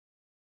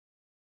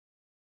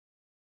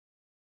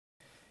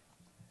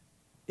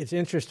It's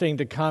interesting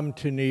to come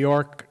to New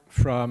York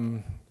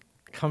from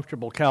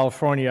comfortable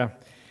California,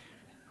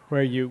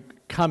 where you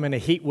come in a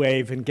heat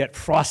wave and get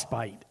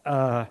frostbite.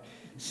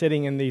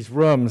 Sitting in these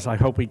rooms, I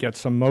hope we get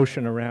some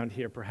motion around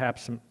here,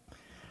 perhaps some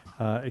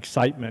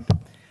excitement.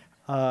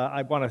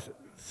 I want to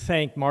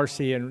thank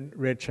Marcy and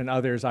Rich and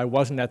others. I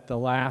wasn't at the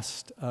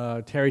last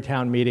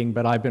Tarrytown meeting,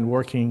 but I've been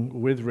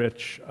working with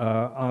Rich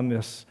on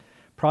this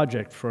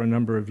project for a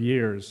number of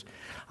years.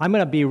 I'm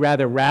going to be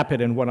rather rapid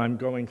in what I'm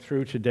going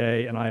through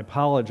today, and I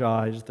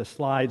apologize. The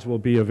slides will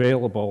be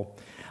available.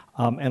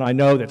 And I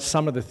know that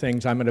some of the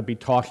things I'm going to be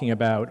talking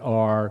about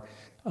are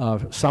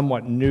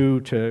somewhat new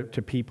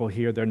to people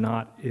here. They're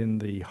not in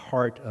the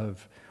heart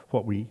of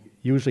what we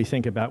usually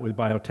think about with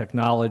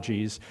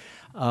biotechnologies.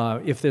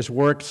 If this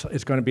works,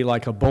 it's going to be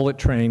like a bullet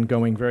train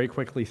going very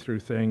quickly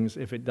through things.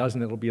 If it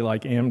doesn't, it'll be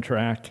like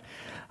Amtrak.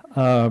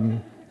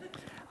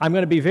 I'm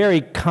going to be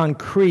very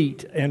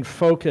concrete and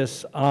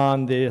focus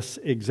on this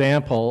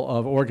example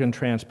of organ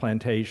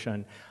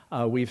transplantation.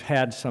 We've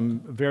had some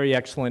very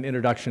excellent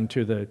introduction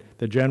to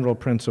the general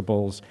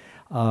principles,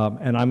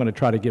 and I'm going to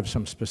try to give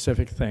some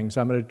specific things.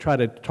 I'm going to try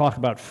to talk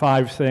about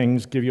 5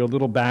 things, give you a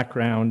little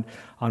background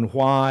on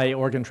why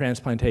organ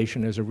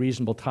transplantation is a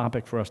reasonable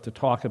topic for us to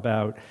talk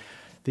about,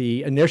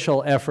 the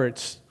initial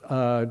efforts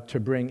to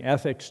bring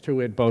ethics to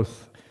it,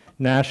 both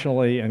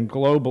nationally and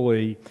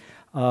globally,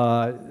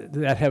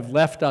 that have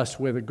left us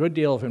with a good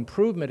deal of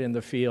improvement in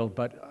the field,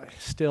 but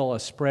still a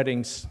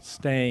spreading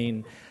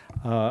stain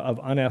of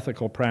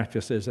unethical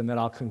practices, and then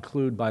I'll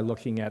conclude by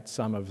looking at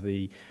some of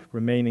the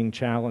remaining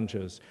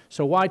challenges.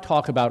 So why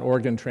talk about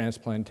organ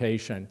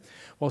transplantation?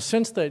 Well,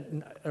 since the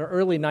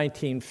early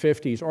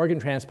 1950s, organ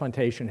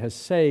transplantation has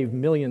saved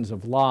millions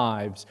of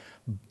lives,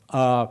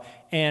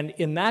 and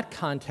in that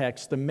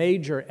context, the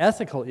major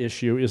ethical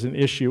issue is an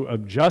issue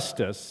of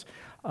justice,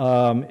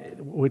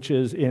 which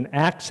is in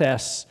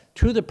access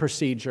to the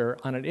procedure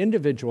on an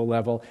individual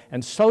level,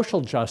 and social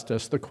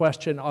justice, the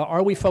question,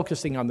 are we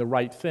focusing on the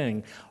right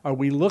thing? Are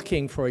we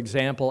looking, for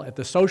example, at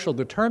the social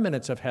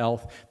determinants of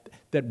health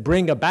that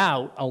bring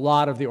about a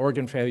lot of the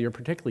organ failure,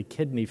 particularly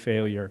kidney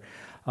failure,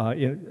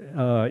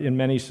 in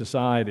many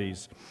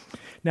societies?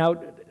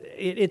 Now,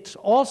 it's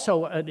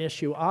also an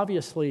issue,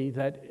 obviously,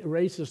 that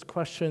raises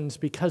questions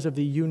because of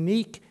the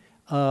unique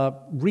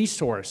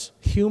resource.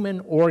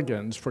 Human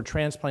organs for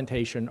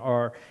transplantation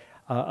are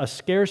a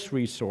scarce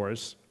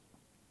resource,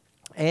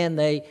 and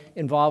they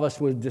involve us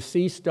with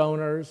deceased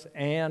donors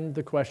and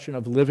the question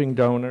of living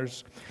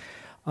donors.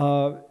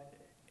 The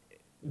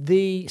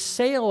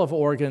sale of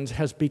organs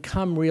has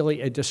become really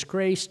a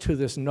disgrace to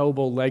this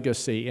noble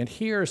legacy, and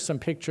here are some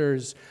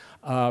pictures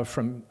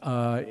from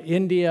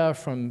India,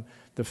 from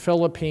the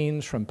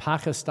Philippines, from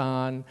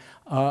Pakistan,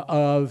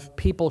 of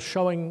people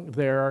showing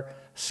their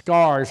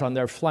scars on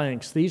their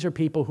flanks. These are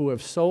people who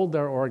have sold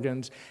their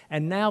organs,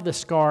 and now the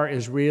scar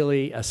is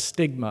really a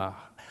stigma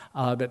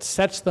that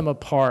sets them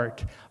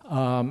apart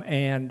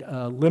and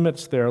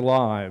limits their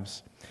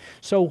lives.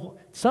 So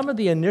some of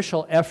the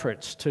initial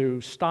efforts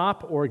to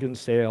stop organ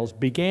sales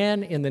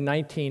began in the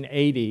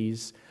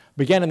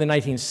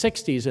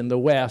 1960s in the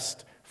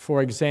West.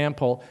 For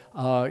example,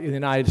 in the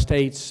United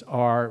States,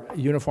 our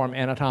Uniform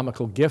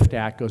Anatomical Gift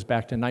Act goes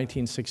back to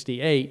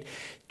 1968,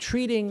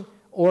 treating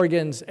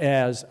organs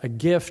as a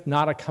gift,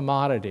 not a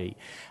commodity.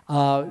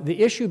 The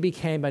issue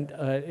became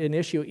an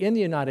issue in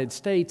the United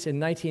States in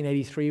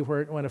 1983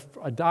 when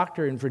a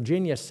doctor in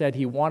Virginia said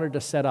he wanted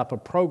to set up a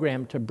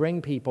program to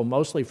bring people,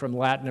 mostly from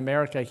Latin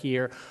America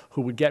here,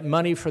 who would get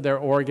money for their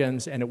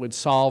organs and it would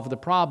solve the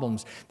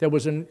problems. There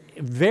was a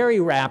very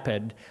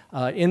rapid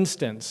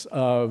instance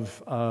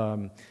of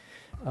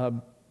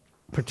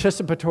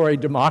participatory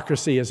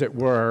democracy, as it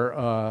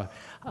were,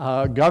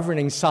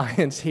 governing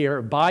science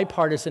here,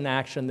 bipartisan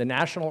action. The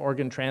National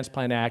Organ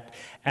Transplant Act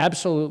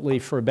absolutely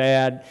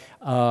forbade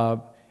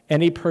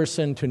any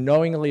person to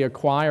knowingly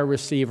acquire,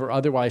 receive, or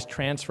otherwise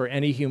transfer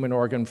any human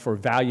organ for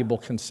valuable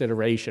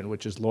consideration,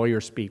 which is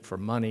lawyer speak for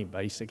money,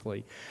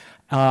 basically.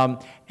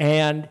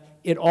 And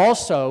it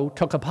also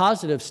took a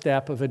positive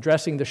step of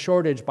addressing the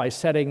shortage by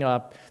setting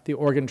up the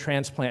Organ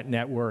Transplant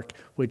Network,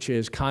 which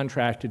is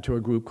contracted to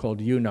a group called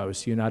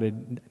UNOS,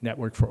 United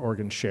Network for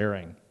Organ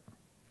Sharing.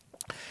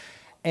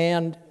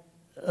 And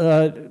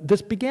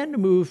this began to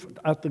move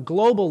at the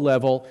global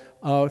level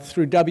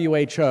through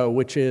WHO,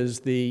 which is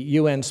the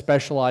UN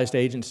Specialized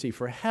Agency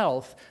for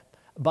Health,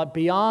 but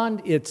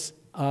beyond its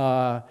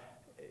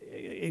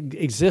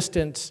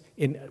existence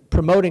in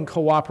promoting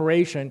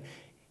cooperation,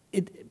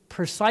 it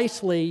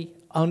precisely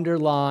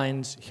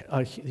underlines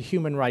a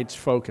human rights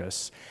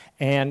focus.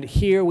 And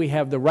here we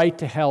have the right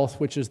to health,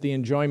 which is the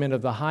enjoyment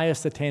of the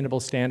highest attainable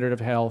standard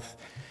of health,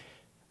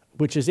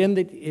 which is in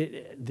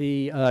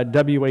the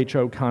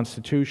WHO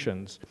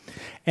constitutions.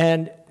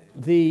 And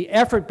the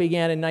effort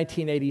began in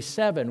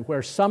 1987,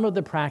 where some of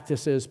the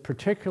practices,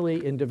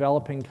 particularly in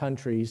developing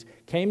countries,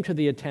 came to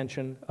the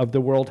attention of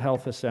the World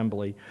Health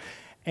Assembly.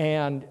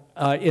 And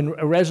in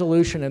a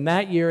resolution in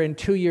that year and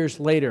 2 years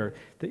later,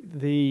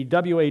 the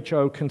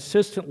WHO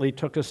consistently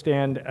took a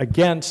stand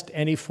against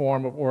any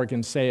form of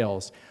organ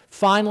sales.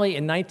 Finally,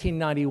 in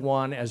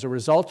 1991, as a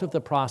result of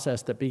the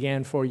process that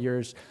began 4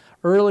 years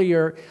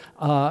earlier,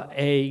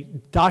 a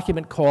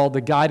document called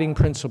the Guiding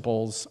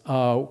Principles.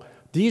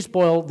 These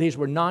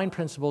were 9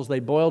 principles. They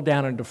boiled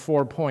down into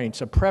 4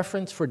 points: a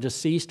preference for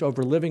deceased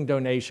over living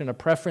donation, a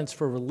preference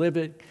for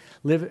related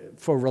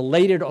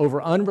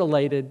over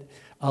unrelated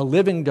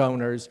living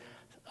donors,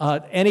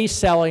 any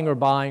selling or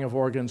buying of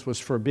organs was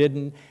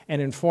forbidden,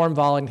 and informed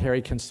voluntary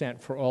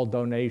consent for all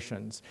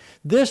donations.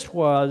 This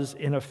was,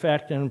 in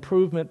effect, an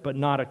improvement but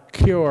not a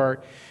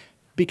cure,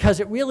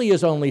 because it really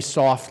is only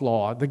soft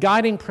law. The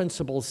guiding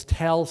principles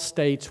tell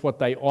states what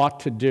they ought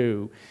to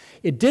do.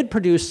 It did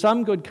produce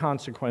some good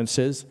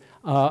consequences.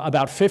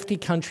 About 50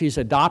 countries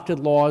adopted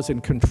laws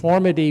in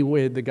conformity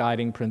with the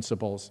guiding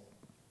principles.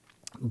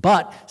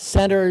 But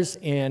centers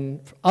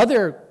in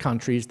other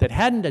countries that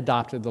hadn't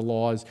adopted the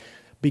laws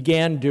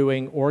began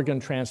doing organ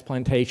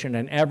transplantation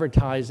and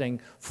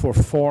advertising for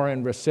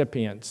foreign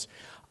recipients.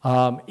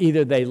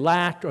 Either they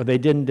lacked or they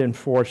didn't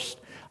enforce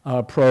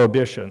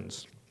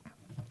prohibitions.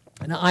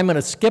 Now, I'm going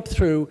to skip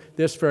through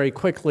this very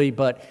quickly,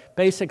 but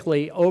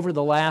basically over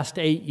the last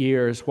 8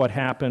 years, what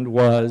happened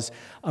was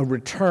a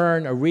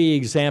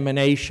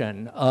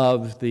re-examination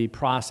of the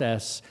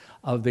process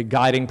of the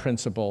guiding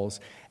principles.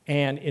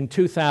 And in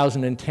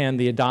 2010,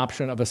 the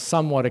adoption of a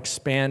somewhat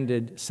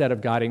expanded set of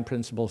guiding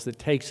principles that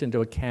takes into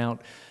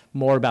account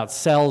more about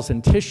cells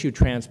and tissue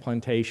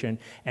transplantation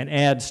and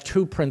adds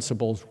 2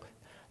 principles.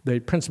 The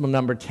principle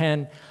number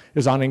 10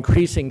 is on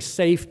increasing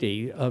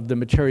safety of the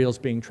materials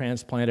being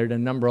transplanted,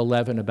 and number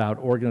 11 about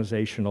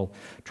organizational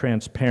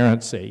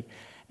transparency.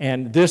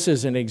 And this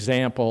is an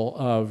example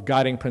of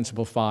guiding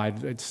principle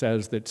 5. It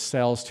says that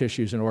cells,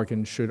 tissues, and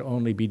organs should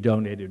only be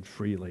donated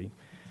freely.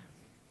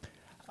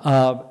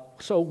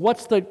 So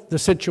what's the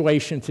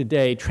situation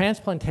today?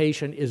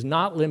 Transplantation is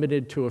not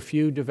limited to a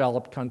few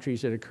developed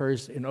countries. It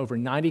occurs in over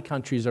 90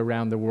 countries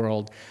around the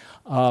world.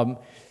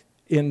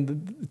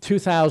 In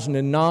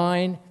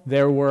 2009,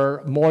 there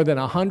were more than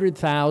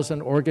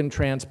 100,000 organ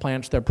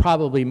transplants. There are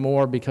probably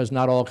more because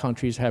not all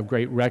countries have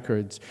great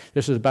records.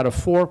 This is about a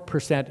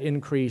 4%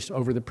 increase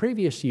over the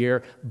previous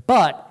year,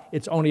 but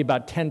it's only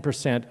about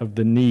 10% of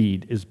the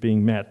need is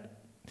being met.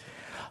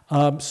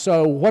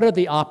 So what are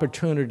the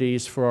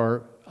opportunities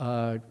for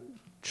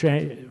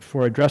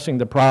addressing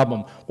the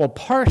problem? Well,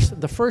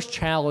 the first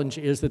challenge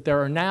is that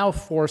there are now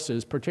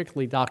forces,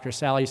 particularly Dr.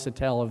 Sally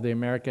Satel of the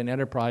American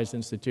Enterprise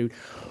Institute,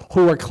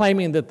 who are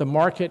claiming that the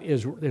market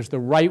is the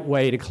right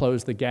way to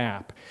close the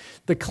gap.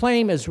 The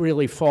claim is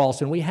really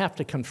false, and we have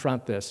to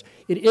confront this.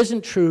 It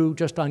isn't true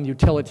just on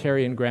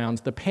utilitarian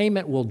grounds. The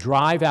payment will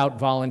drive out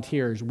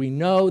volunteers. We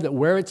know that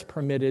where it's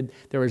permitted,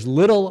 there is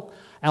little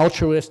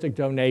altruistic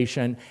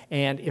donation,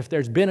 and if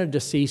there's been a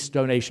deceased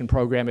donation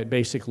program, it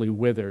basically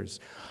withers.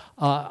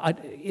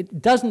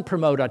 It doesn't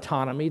promote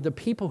autonomy. The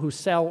people who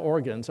sell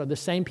organs are the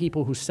same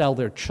people who sell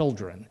their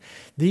children.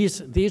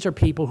 These are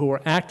people who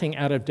are acting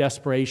out of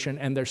desperation,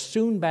 and they're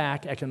soon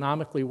back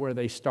economically where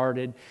they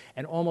started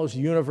and almost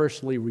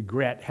universally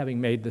regret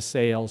having made the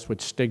sales,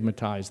 which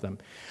stigmatize them.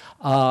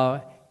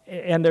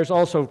 And there's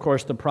also, of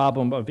course, the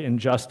problem of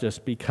injustice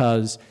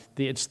because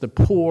it's the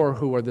poor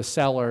who are the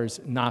sellers,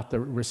 not the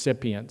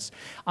recipients.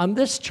 On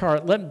this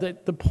chart,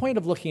 the point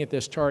of looking at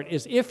this chart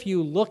is if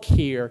you look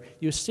here,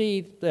 you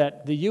see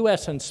that the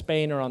US and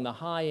Spain are on the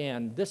high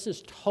end. This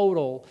is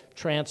total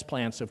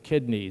transplants of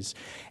kidneys.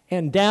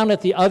 And down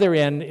at the other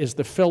end is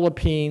the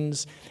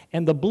Philippines,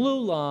 and the blue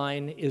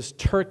line is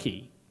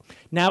Turkey.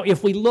 Now,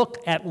 if we look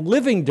at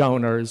living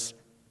donors,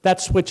 that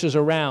switches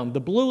around. The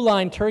blue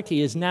line,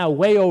 Turkey, is now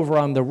way over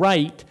on the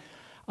right.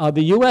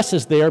 The US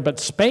is there, but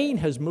Spain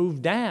has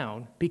moved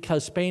down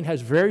because Spain has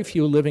very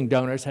few living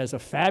donors, has a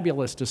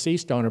fabulous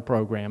deceased donor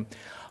program.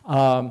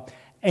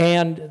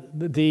 And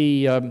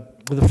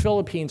the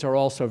Philippines are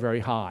also very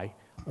high.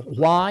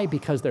 Why?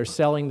 Because they're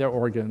selling their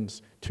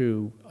organs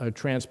to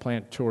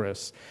transplant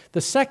tourists.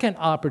 The second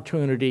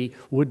opportunity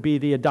would be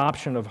the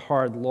adoption of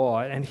hard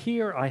law. And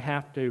here I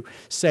have to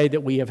say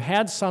that we have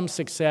had some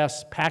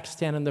success.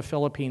 Pakistan and the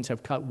Philippines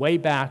have cut way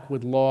back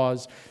with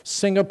laws.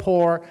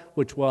 Singapore,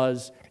 which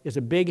is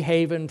a big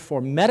haven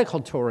for medical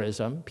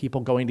tourism,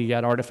 people going to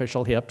get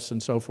artificial hips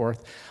and so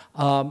forth,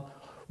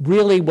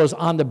 really was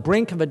on the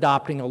brink of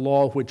adopting a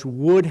law which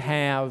would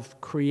have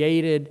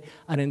created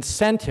an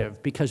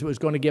incentive because it was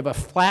going to give a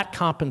flat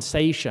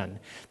compensation,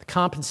 the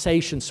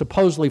compensation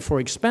supposedly for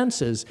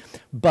expenses,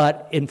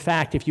 but in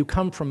fact, if you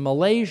come from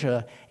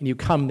Malaysia and you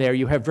come there,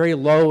 you have very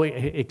low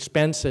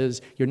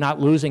expenses, you're not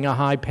losing a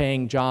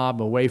high-paying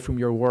job away from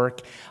your work,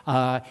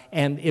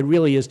 and it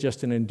really is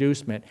just an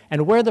inducement.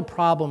 And where the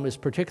problem is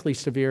particularly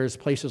severe is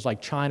places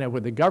like China where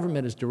the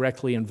government is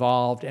directly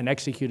involved and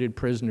executed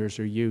prisoners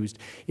are used.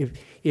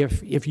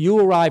 If you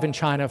arrive in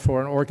China for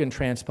an organ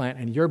transplant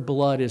and your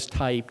blood is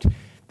typed,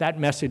 that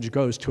message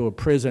goes to a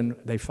prison.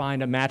 They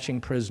find a matching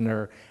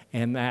prisoner,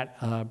 and that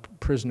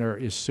prisoner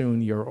is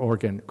soon your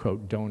organ,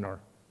 quote,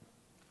 donor.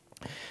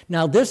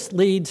 Now, this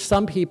leads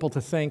some people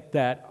to think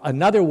that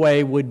another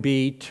way would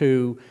be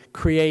to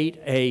create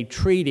a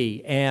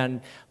treaty,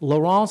 and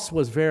Laurence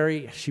was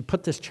she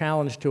put this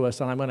challenge to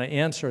us, and I'm going to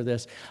answer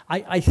this.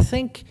 I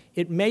think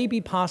it may be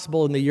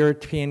possible in the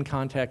European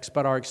context,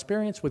 but our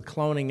experience with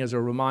cloning is a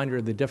reminder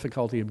of the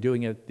difficulty of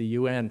doing it at the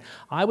UN.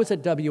 I was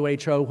at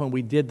WHO when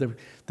we did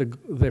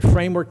the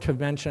Framework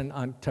Convention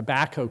on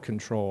Tobacco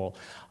Control,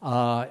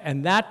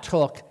 and that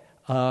took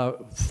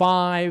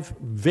 5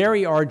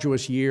 very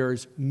arduous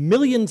years,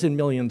 millions and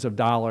millions of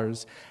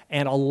dollars,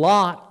 and a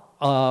lot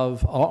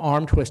of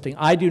arm twisting.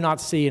 I do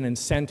not see an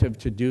incentive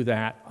to do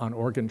that on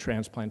organ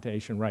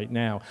transplantation right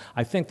now.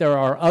 I think there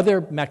are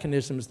other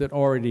mechanisms that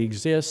already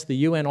exist. The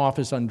UN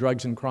Office on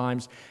Drugs and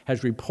Crimes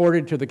has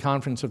reported to the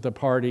Conference of the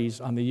Parties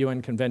on the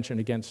UN Convention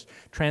Against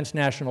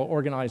Transnational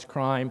Organized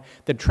Crime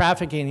that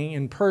trafficking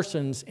in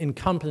persons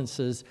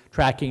encompasses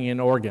trafficking in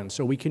organs.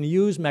 So we can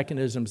use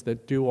mechanisms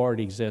that do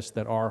already exist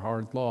that are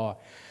hard law.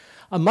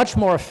 A much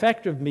more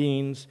effective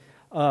means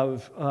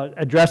of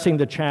addressing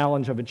the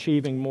challenge of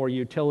achieving more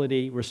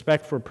utility,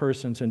 respect for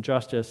persons, and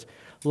justice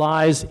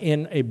lies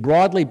in a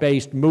broadly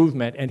based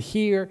movement. And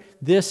here,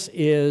 this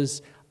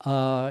is,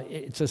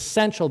 it's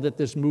essential that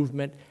this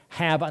movement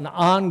have an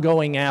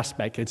ongoing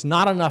aspect. It's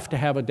not enough to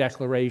have a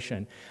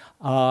declaration.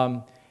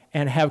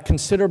 And have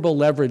considerable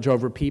leverage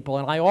over people.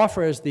 And I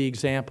offer as the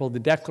example the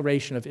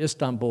Declaration of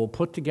Istanbul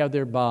put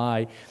together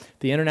by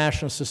the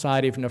International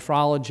Society of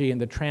Nephrology and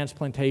the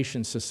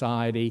Transplantation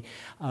Society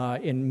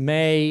in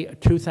May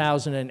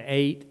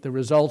 2008. The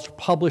results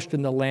published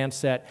in the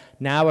Lancet.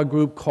 Now a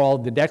group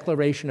called the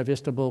Declaration of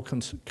Istanbul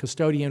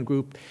Custodian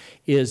Group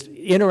is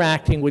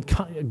interacting with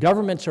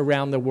governments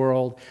around the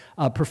world,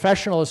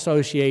 professional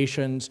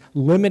associations,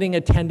 limiting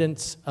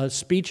attendance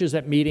speeches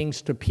at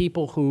meetings to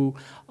people who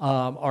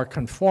are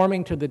conforming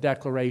to the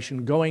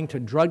declaration, going to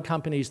drug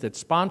companies that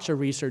sponsor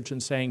research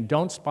and saying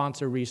don't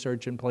sponsor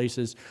research in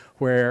places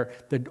where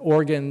the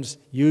organs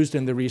used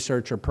in the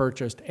research are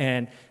purchased,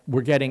 and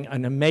we're getting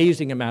an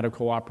amazing amount of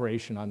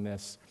cooperation on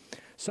this.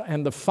 So,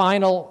 and the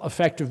final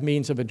effective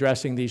means of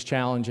addressing these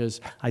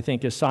challenges, I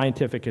think, is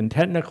scientific and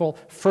technical.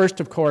 First,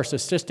 of course,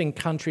 assisting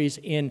countries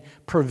in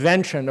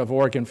prevention of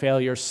organ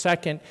failure.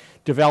 Second,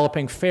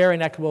 developing fair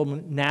and equitable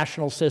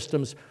national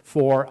systems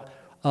for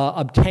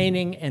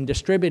obtaining and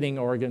distributing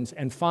organs.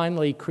 And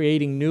finally,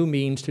 creating new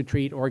means to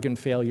treat organ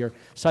failure,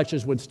 such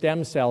as with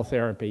stem cell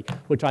therapy,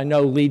 which I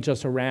know leads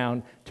us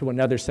around to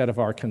another set of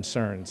our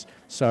concerns.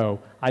 So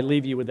I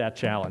leave you with that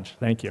challenge.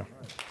 Thank you.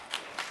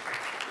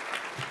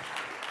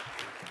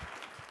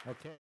 Okay.